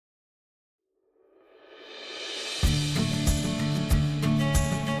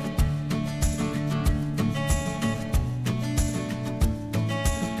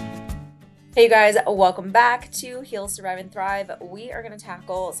Hey guys, welcome back to Heal, Survive, and Thrive. We are going to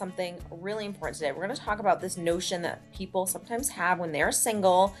tackle something really important today. We're going to talk about this notion that people sometimes have when they're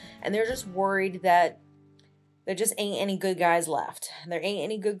single and they're just worried that there just ain't any good guys left. There ain't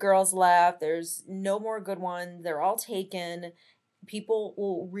any good girls left. There's no more good ones. They're all taken. People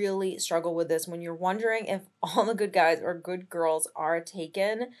will really struggle with this when you're wondering if all the good guys or good girls are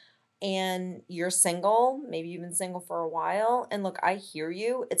taken and you're single. Maybe you've been single for a while. And look, I hear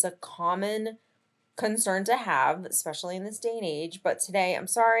you. It's a common concern to have, especially in this day and age. But today, I'm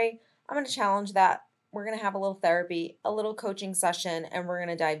sorry, I'm going to challenge that. We're going to have a little therapy, a little coaching session, and we're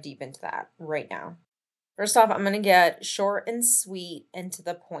going to dive deep into that right now. First off, I'm going to get short and sweet and to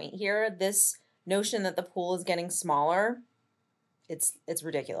the point here. This notion that the pool is getting smaller, it's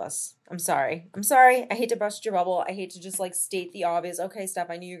ridiculous. I'm sorry. I'm sorry. I hate to bust your bubble. I hate to just like state the obvious. Okay, Steph,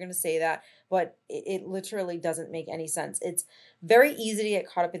 I knew you're going to say that, but it literally doesn't make any sense. It's very easy to get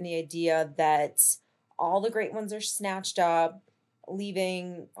caught up in the idea that all the great ones are snatched up,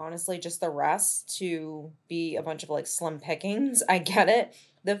 leaving honestly just the rest to be a bunch of like slim pickings. I get it.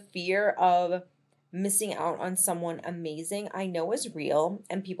 The fear of missing out on someone amazing, I know is real,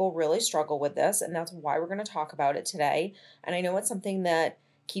 and people really struggle with this, and that's why we're going to talk about it today. And I know it's something that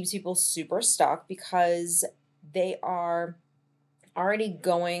keeps people super stuck because they are already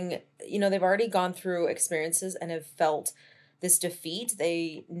going, they've already gone through experiences and have felt this defeat.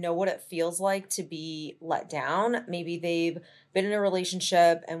 They know what it feels like to be let down. Maybe they've been in a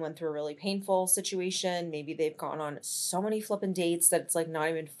relationship and went through a really painful situation. Maybe they've gone on so many flippin' dates that it's like not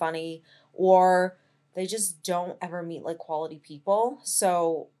even funny, or they just don't ever meet like quality people.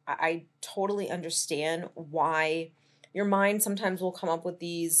 So I totally understand why your mind sometimes will come up with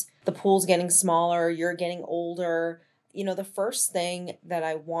the pool's getting smaller, you're getting older. The first thing that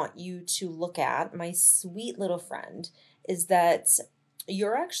I want you to look at, my sweet little friend, is that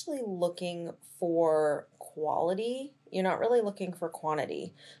you're actually looking for quality. You're not really looking for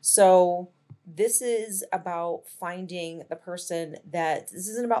quantity. So, this is about finding the person this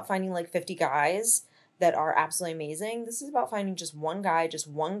isn't about finding like 50 guys that are absolutely amazing. This is about finding just one guy, just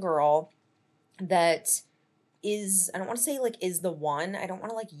one girl that I don't want to say like is the one. I don't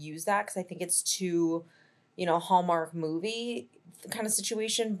want to like use that because I think it's too, Hallmark movie kind of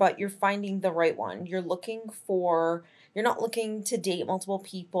situation, but you're finding the right one. You're not looking to date multiple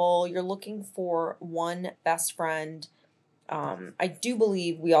people. You're looking for one best friend. I do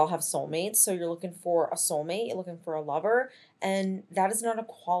believe we all have soulmates. So you're looking for a soulmate, you're looking for a lover, and that is not a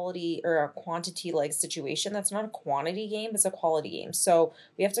quality or a quantity like situation. That's not a quantity game, it's a quality game. So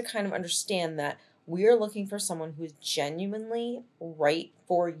we have to kind of understand that we're looking for someone who's genuinely right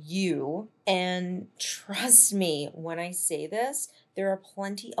for you. And trust me when I say this, there are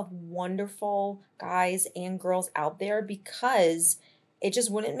plenty of wonderful guys and girls out there because it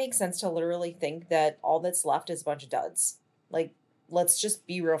just wouldn't make sense to literally think that all that's left is a bunch of duds. Like, let's just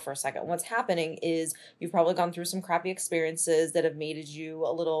be real for a second. What's happening is you've probably gone through some crappy experiences that have made you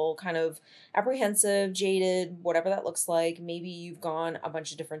a little kind of apprehensive, jaded, whatever that looks like. Maybe you've gone a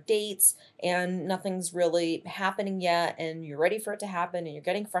bunch of different dates and nothing's really happening yet, and you're ready for it to happen and you're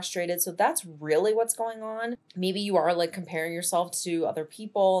getting frustrated. So that's really what's going on. Maybe you are like comparing yourself to other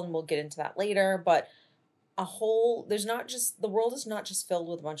people, and we'll get into that later, but there's not just the world is not just filled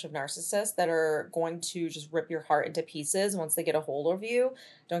with a bunch of narcissists that are going to just rip your heart into pieces once they get a hold of you.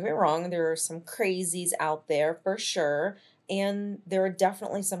 Don't get me wrong, there are some crazies out there for sure, and there are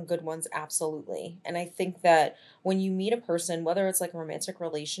definitely some good ones, absolutely. And I think that when you meet a person, whether it's like a romantic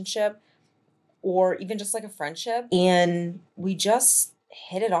relationship or even just like a friendship, and we just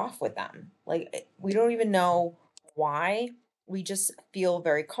hit it off with them. Like we don't even know why. We just feel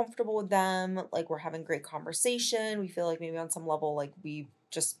very comfortable with them. Like we're having great conversation. We feel like maybe on some level like we've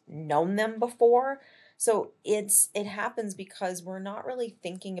just known them before. So it happens because we're not really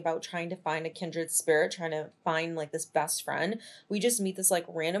thinking about trying to find a kindred spirit, trying to find like this best friend. We just meet this like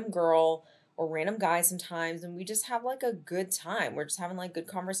random girl or random guy sometimes, and we just have like a good time. We're just having like good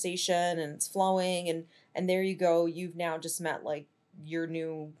conversation and it's flowing, and there you go, you've now just met like your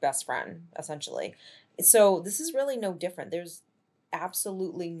new best friend essentially. So this is really no different. There's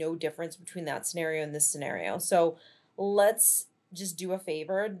absolutely no difference between that scenario and this scenario. So let's just do a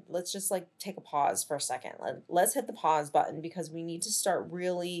favor. Let's just like take a pause for a second. Let's hit the pause button because we need to start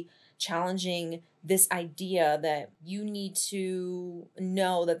really challenging this idea that you need to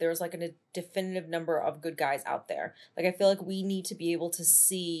know that there's like a definitive number of good guys out there. Like I feel like we need to be able to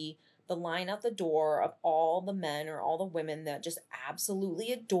see the line out the door of all the men or all the women that just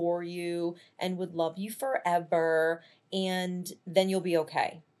absolutely adore you and would love you forever, and then you'll be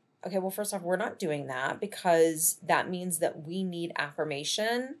okay. Okay, well, first off, we're not doing that because that means that we need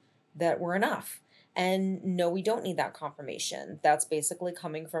affirmation that we're enough. And no, we don't need that confirmation. That's basically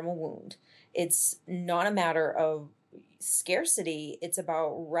coming from a wound. It's not a matter of scarcity, it's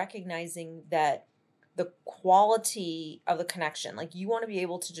about recognizing that the quality of the connection. Like you want to be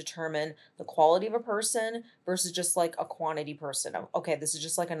able to determine the quality of a person versus just like a quantity person. Okay, this is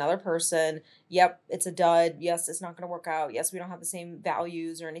just like another person. Yep, it's a dud. Yes, it's not going to work out. Yes, we don't have the same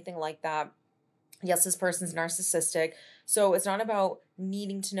values or anything like that. Yes, this person's narcissistic. So it's not about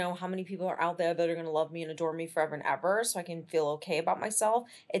needing to know how many people are out there that are going to love me and adore me forever and ever so I can feel okay about myself.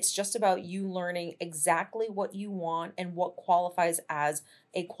 It's just about you learning exactly what you want and what qualifies as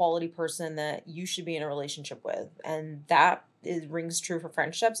a quality person that you should be in a relationship with. And that rings true for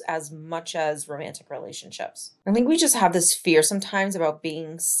friendships as much as romantic relationships. I think we just have this fear sometimes about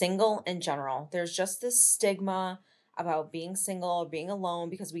being single in general. There's just this stigma about being single or being alone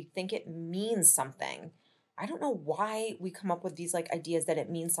because we think it means something. I don't know why we come up with these like ideas that it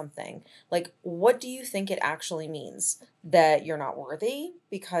means something. Like, what do you think it actually means? That you're not worthy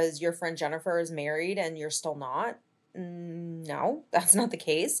because your friend Jennifer is married and you're still not? No, that's not the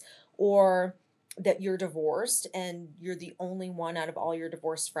case. Or that you're divorced and you're the only one out of all your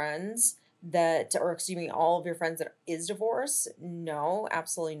divorced friends that, or excuse me, all of your friends that is divorced? No,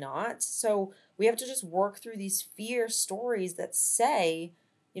 absolutely not. So, we have to just work through these fear stories that say,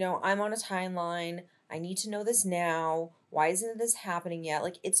 I'm on a timeline. I need to know this now. Why isn't this happening yet?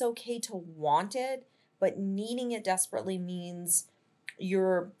 Like, it's okay to want it, but needing it desperately means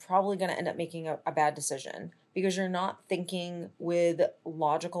you're probably going to end up making a bad decision because you're not thinking with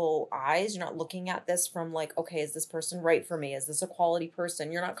logical eyes. You're not looking at this from like, okay, is this person right for me? Is this a quality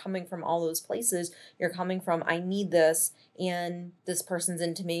person? You're not coming from all those places. You're coming from, I need this and this person's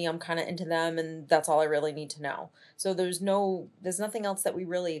into me. I'm kind of into them and that's all I really need to know. So there's nothing else that we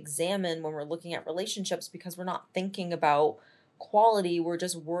really examine when we're looking at relationships because we're not thinking about quality. We're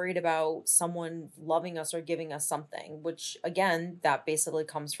just worried about someone loving us or giving us something, which again, that basically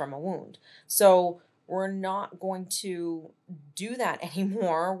comes from a wound. So we're not going to do that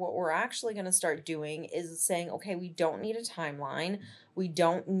anymore. What we're actually going to start doing is saying, okay, we don't need a timeline. We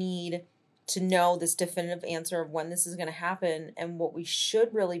don't need to know this definitive answer of when this is going to happen. And what we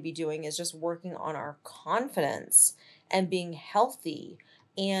should really be doing is just working on our confidence and being healthy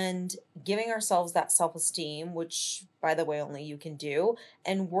and giving ourselves that self esteem, which, by the way, only you can do,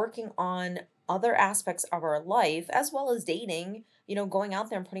 and working on other aspects of our life, as well as dating, going out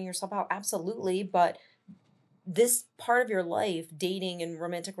there and putting yourself out. Absolutely. But this part of your life, dating and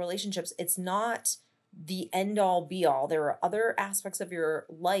romantic relationships, it's not the end all be all. There are other aspects of your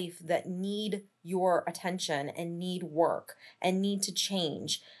life that need your attention and need work and need to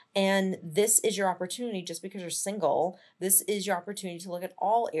change. And this is your opportunity just because you're single. This is your opportunity to look at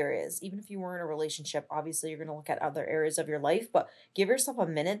all areas. Even if you were in a relationship, obviously you're going to look at other areas of your life, but give yourself a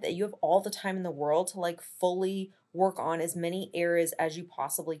minute that you have all the time in the world to like fully work on as many areas as you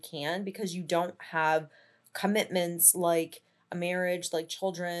possibly can because you don't have commitments like a marriage, like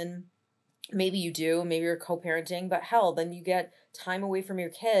children. Maybe you do, maybe you're co-parenting, but hell, then you get time away from your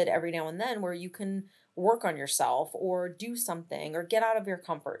kid every now and then where you can work on yourself or do something or get out of your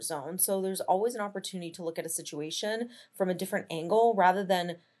comfort zone. So there's always an opportunity to look at a situation from a different angle rather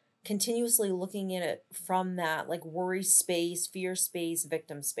than continuously looking at it from that like worry space, fear space,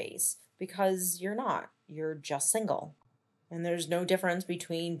 victim space because you're not. You're just single. And there's no difference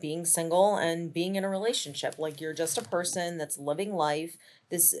between being single and being in a relationship. Like you're just a person that's living life.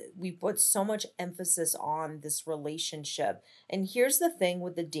 We put so much emphasis on this relationship. And here's the thing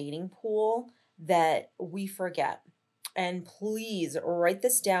with the dating pool that we forget. And please write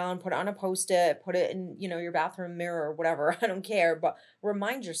this down, put it on a post-it, put it in, your bathroom mirror or whatever. I don't care, but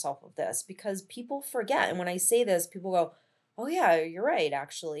remind yourself of this because people forget. And when I say this, people go, "Oh yeah, you're right,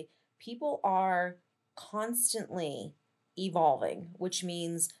 actually." People are constantly evolving, which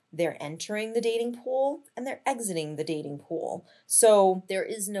means they're entering the dating pool and they're exiting the dating pool. So there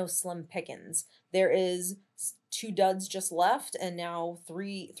is no slim pickings. There is two duds just left and now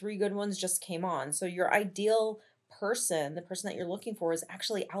three good ones just came on. So your ideal person, the person that you're looking for is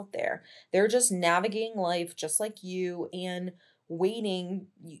actually out there. They're just navigating life just like you and waiting.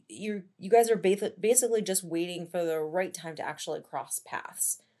 You guys are basically just waiting for the right time to actually cross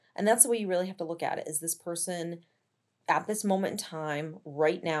paths. And that's the way you really have to look at it. Is this person at this moment in time,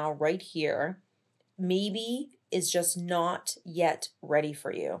 right now, right here, maybe is just not yet ready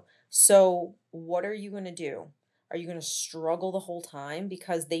for you. So, what are you going to do? Are you going to struggle the whole time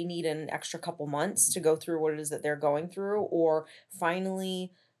because they need an extra couple months to go through what it is that they're going through, or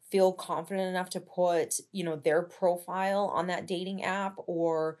finally feel confident enough to put, their profile on that dating app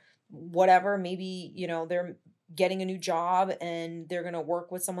or whatever? Maybe, they're getting a new job and they're going to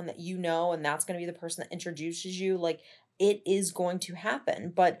work with someone that you know, and that's going to be the person that introduces you. Like, it is going to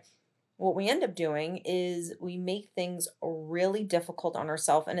happen. But what we end up doing is we make things really difficult on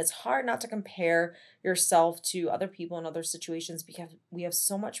ourselves, and it's hard not to compare yourself to other people in other situations because we have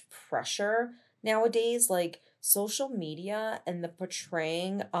so much pressure nowadays, like social media and the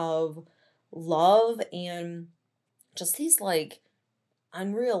portraying of love and just these like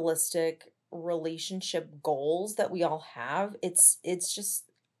unrealistic relationship goals that we all have. It's just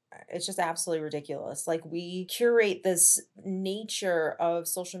absolutely ridiculous. Like, we curate this nature of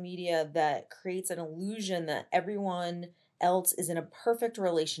social media that creates an illusion that everyone else is in a perfect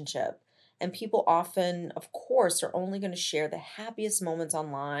relationship. And people often, of course, are only going to share the happiest moments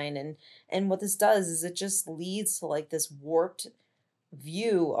online. And what this does is it just leads to like this warped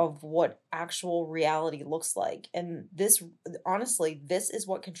view of what actual reality looks like. And this, honestly, this is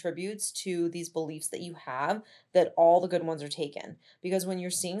what contributes to these beliefs that you have, that all the good ones are taken. Because when you're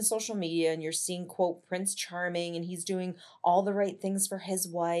seeing social media and you're seeing, quote, Prince Charming, and he's doing all the right things for his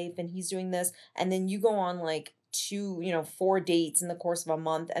wife and he's doing this, and then you go on like two, 4 dates in the course of a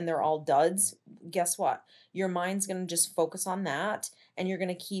month and they're all duds, guess what? Your mind's going to just focus on that, and you're going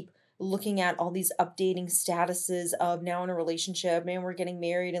to keep looking at all these updating statuses of now in a relationship, man, we're getting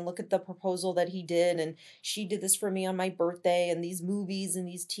married, and look at the proposal that he did, and she did this for me on my birthday, and these movies and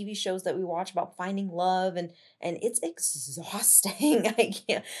these TV shows that we watch about finding love, and it's exhausting.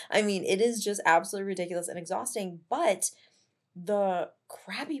 I mean, it is just absolutely ridiculous and exhausting, but the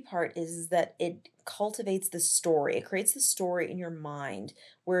crappy part is that it cultivates the story. It creates the story in your mind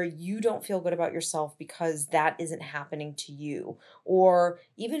where you don't feel good about yourself because that isn't happening to you. Or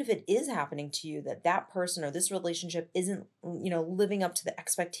even if it is happening to you, that that person or this relationship isn't, living up to the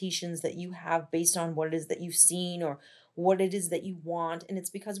expectations that you have based on what it is that you've seen or what it is that you want. And it's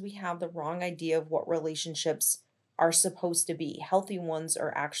because we have the wrong idea of what relationships are supposed to be. Healthy ones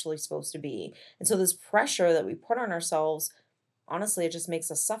are actually supposed to be. And so this pressure that we put on ourselves, honestly, it just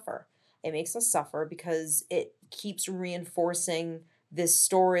makes us suffer. It makes us suffer because it keeps reinforcing this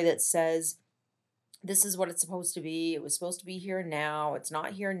story that says, this is what it's supposed to be. It was supposed to be here now. It's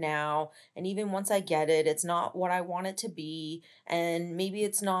not here now. And even once I get it, it's not what I want it to be. And maybe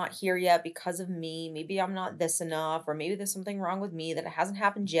it's not here yet because of me. Maybe I'm not this enough, or maybe there's something wrong with me that it hasn't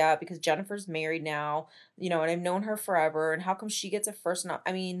happened yet because Jennifer's married now, and I've known her forever. And how come she gets it first? Not,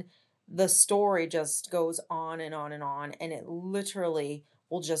 I mean, the story just goes on and on and on. And it literally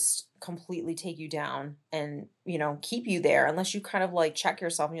will just completely take you down and, keep you there unless you kind of like check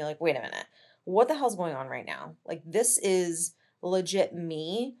yourself and you're like, wait a minute, what the hell's going on right now? Like, this is legit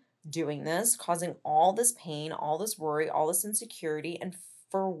me doing this, causing all this pain, all this worry, all this insecurity. And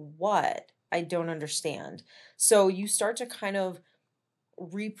for what? I don't understand. So you start to kind of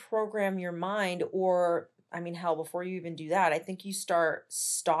reprogram your mind, or, I mean, hell, before you even do that, I think you start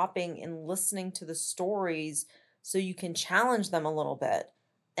stopping and listening to the stories so you can challenge them a little bit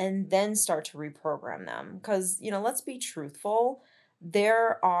and then start to reprogram them. Because, let's be truthful,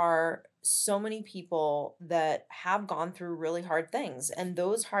 there are so many people that have gone through really hard things. And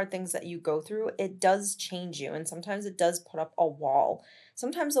those hard things that you go through, it does change you. And sometimes it does put up a wall.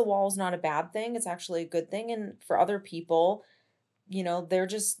 Sometimes the wall is not a bad thing, it's actually a good thing. And for other people,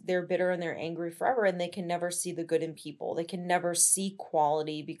 they're bitter and they're angry forever, and they can never see the good in people. They can never see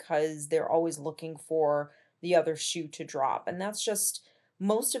quality because they're always looking for the other shoe to drop. And that's just,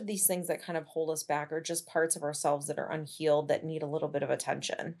 most of these things that kind of hold us back are just parts of ourselves that are unhealed that need a little bit of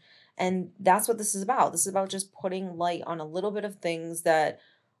attention. And that's what this is about. This is about just putting light on a little bit of things that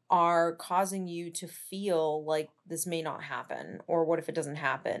are causing you to feel like this may not happen, or what if it doesn't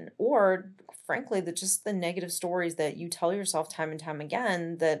happen, or frankly, the negative stories that you tell yourself time and time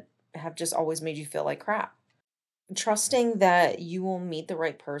again that have just always made you feel like crap. Trusting that you will meet the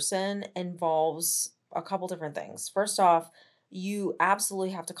right person involves a couple different things. First off, you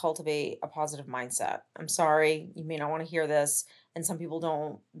absolutely have to cultivate a positive mindset. I'm sorry, you may not want to hear this, and some people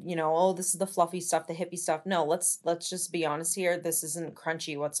don't, oh, this is the fluffy stuff, the hippie stuff. No, let's just be honest here. This isn't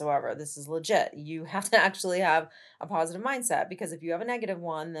crunchy whatsoever. This is legit. You have to actually have a positive mindset, because if you have a negative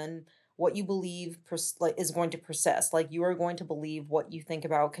one, then what you believe like, is going to persist. Like, you are going to believe what you think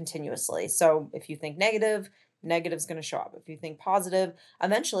about continuously. So if you think negative, negative's going to show up. If you think positive,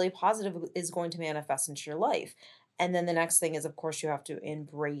 eventually positive is going to manifest into your life. And then the next thing is, of course, you have to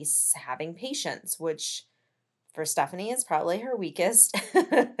embrace having patience, which for Stephanie is probably her weakest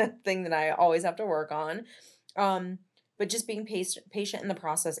thing that I always have to work on. But just being patient in the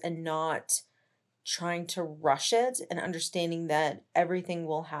process and not trying to rush it and understanding that everything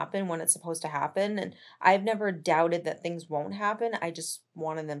will happen when it's supposed to happen. And I've never doubted that things won't happen. I just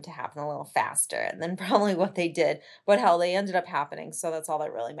wanted them to happen a little faster than probably what they did. But hell, they ended up happening. So that's all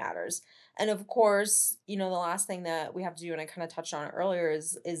that really matters. And of course, the last thing that we have to do, and I kind of touched on it earlier,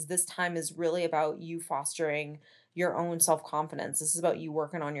 is this time is really about you fostering your own self-confidence. This is about you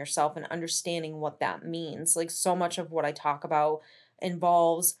working on yourself and understanding what that means. Like so much of what I talk about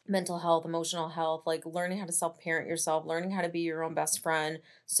involves mental health, emotional health, like learning how to self-parent yourself, learning how to be your own best friend.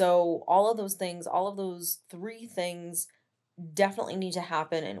 So all of those things, all of those three things definitely need to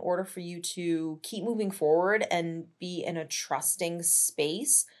happen in order for you to keep moving forward and be in a trusting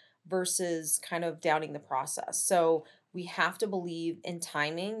space versus kind of doubting the process. So we have to believe in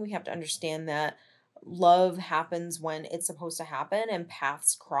timing. We have to understand that love happens when it's supposed to happen and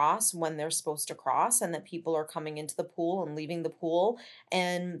paths cross when they're supposed to cross, and that people are coming into the pool and leaving the pool,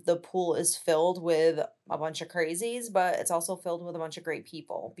 and the pool is filled with a bunch of crazies, but it's also filled with a bunch of great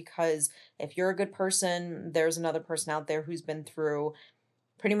people. Because if you're a good person, there's another person out there who's been through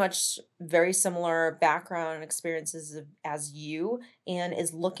pretty much very similar background and experiences as you, and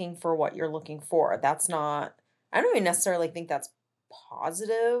is looking for what you're looking for. That's not, I don't even necessarily think that's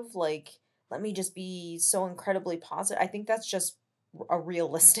positive. Like, let me just be so incredibly positive. I think that's just a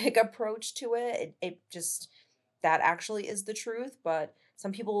realistic approach to it. It just, that actually is the truth. But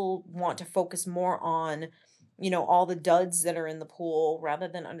some people want to focus more on all the duds that are in the pool rather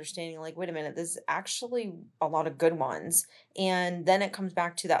than understanding, like, wait a minute, there's actually a lot of good ones. And then it comes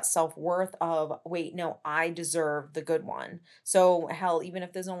back to that self-worth of, wait, no, I deserve the good one. So hell, even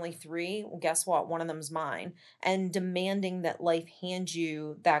if there's only three, well, guess what? One of them's mine. And demanding that life hand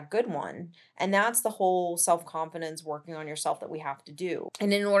you that good one. And that's the whole self-confidence working on yourself that we have to do.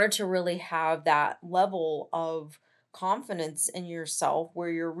 And in order to really have that level of confidence in yourself where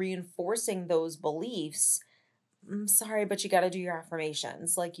you're reinforcing those beliefs, I'm sorry, but you got to do your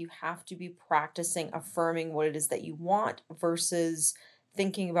affirmations. Like, you have to be practicing affirming what it is that you want versus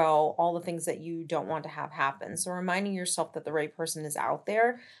thinking about all the things that you don't want to have happen. So reminding yourself that the right person is out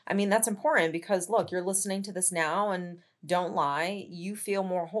there. I mean, that's important because look, you're listening to this now, and don't lie, you feel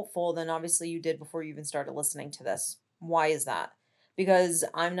more hopeful than obviously you did before you even started listening to this. Why is that? Because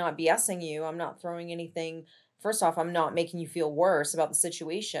I'm not BSing you. I'm not throwing anything. First off, I'm not making you feel worse about the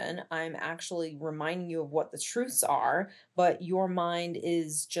situation. I'm actually reminding you of what the truths are, but your mind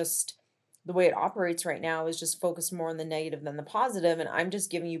is just, the way it operates right now is just focused more on the negative than the positive, and I'm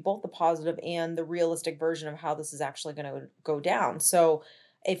just giving you both the positive and the realistic version of how this is actually going to go down. So,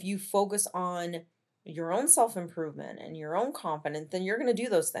 if you focus on your own self improvement and your own confidence, then you're going to do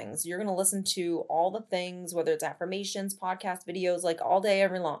those things. You're going to listen to all the things, whether it's affirmations, podcast videos, like all day,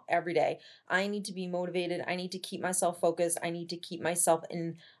 every day. I need to be motivated. I need to keep myself focused. I need to keep myself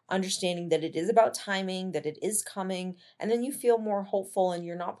in understanding that it is about timing, that it is coming. And then you feel more hopeful and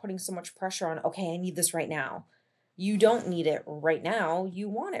you're not putting so much pressure on, okay, I need this right now. You don't need it right now. You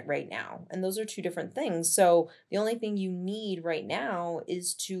want it right now. And those are two different things. So the only thing you need right now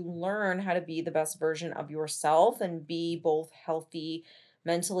is to learn how to be the best version of yourself and be both healthy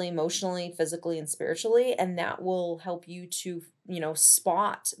mentally, emotionally, physically, and spiritually. And that will help you to,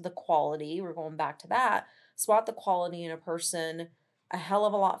 spot the quality. We're going back to that. Spot the quality in a person a hell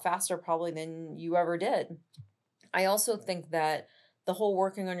of a lot faster, probably, than you ever did. I also think that the whole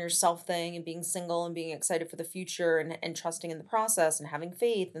working on yourself thing and being single and being excited for the future and trusting in the process and having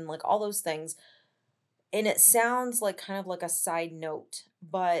faith and like all those things, and it sounds like kind of like a side note,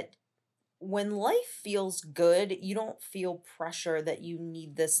 but when life feels good, you don't feel pressure that you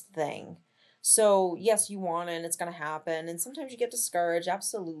need this thing. So, yes, you want it and it's going to happen. And sometimes you get discouraged,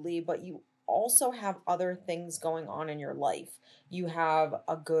 absolutely, but you also have other things going on in your life. You have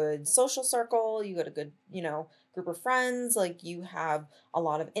a good social circle, you got a good, group of friends, like you have a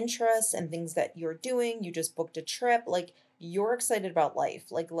lot of interests and things that you're doing. You just booked a trip, like you're excited about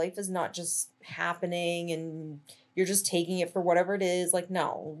life. Like life is not just happening and you're just taking it for whatever it is. Like,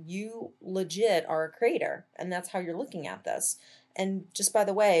 no, you legit are a creator, and that's how you're looking at this. And just by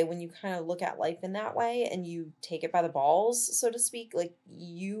the way, when you kind of look at life in that way and you take it by the balls, so to speak, like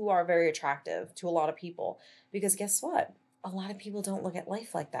you are very attractive to a lot of people. Because guess what? A lot of people don't look at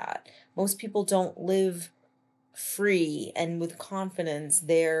life like that. Most people don't live free and with confidence.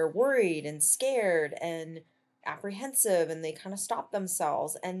 They're worried and scared and apprehensive, and they kind of stop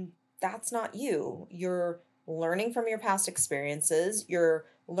themselves. And that's not you. You're learning from your past experiences. You're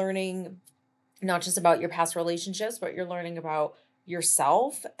learning not just about your past relationships, but you're learning about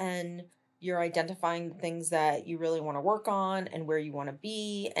yourself, and you're identifying the things that you really want to work on and where you want to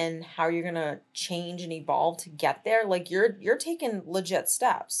be and how you're going to change and evolve to get there. Like you're taking legit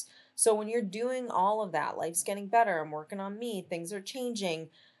steps. So when you're doing all of that, life's getting better, I'm working on me, things are changing,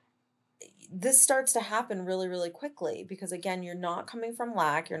 this starts to happen really, really quickly because again, you're not coming from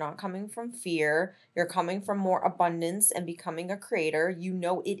lack, you're not coming from fear, you're coming from more abundance and becoming a creator. You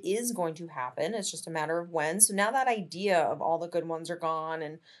know it is going to happen. It's just a matter of when. So now that idea of all the good ones are gone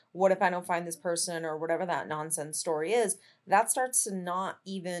and what if I don't find this person or whatever that nonsense story is, that starts to not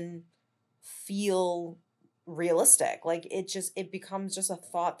even feel realistic. Like it becomes just a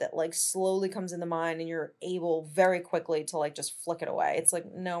thought that like slowly comes in the mind and you're able very quickly to like just flick it away. It's like,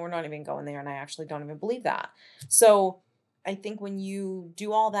 no, we're not even going there. And I actually don't even believe that. So I think when you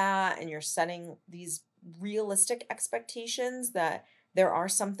do all that and you're setting these realistic expectations that there are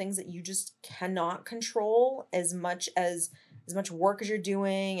some things that you just cannot control as much work as you're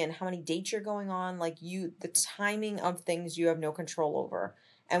doing and how many dates you're going on, like the timing of things you have no control over.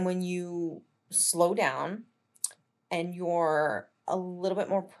 And when you slow down and you're a little bit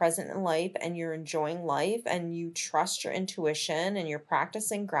more present in life and you're enjoying life and you trust your intuition and you're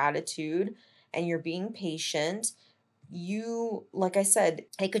practicing gratitude and you're being patient, you, like I said,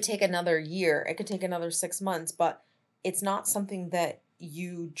 it could take another year, it could take another 6 months, but it's not something that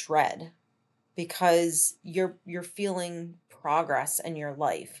you dread because you're feeling progress in your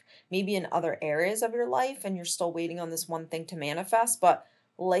life. Maybe in other areas of your life and you're still waiting on this one thing to manifest, but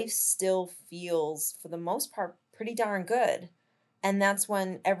life still feels for the most part pretty darn good. And that's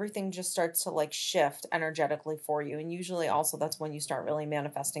when everything just starts to like shift energetically for you. And usually also that's when you start really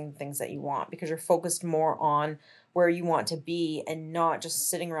manifesting the things that you want because you're focused more on where you want to be and not just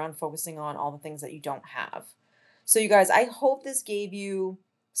sitting around focusing on all the things that you don't have. So you guys, I hope this gave you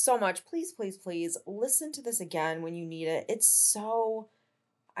so much. Please, please, please listen to this again when you need it.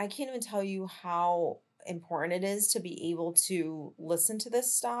 I can't even tell you how important it is to be able to listen to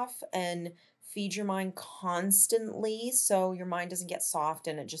this stuff and feed your mind constantly so your mind doesn't get soft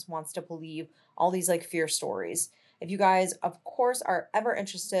and it just wants to believe all these like fear stories. If you guys, of course, are ever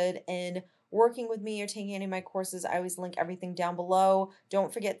interested in working with me or taking any of my courses, I always link everything down below.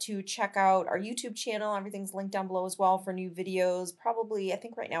 Don't forget to check out our YouTube channel. Everything's linked down below as well for new videos. Probably, I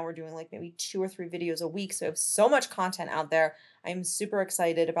think right now we're doing like maybe 2 or 3 videos a week. So we have so much content out there. I'm super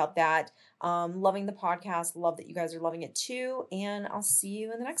excited about that. Loving the podcast. Love that you guys are loving it too. And I'll see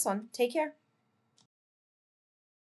you in the next one. Take care.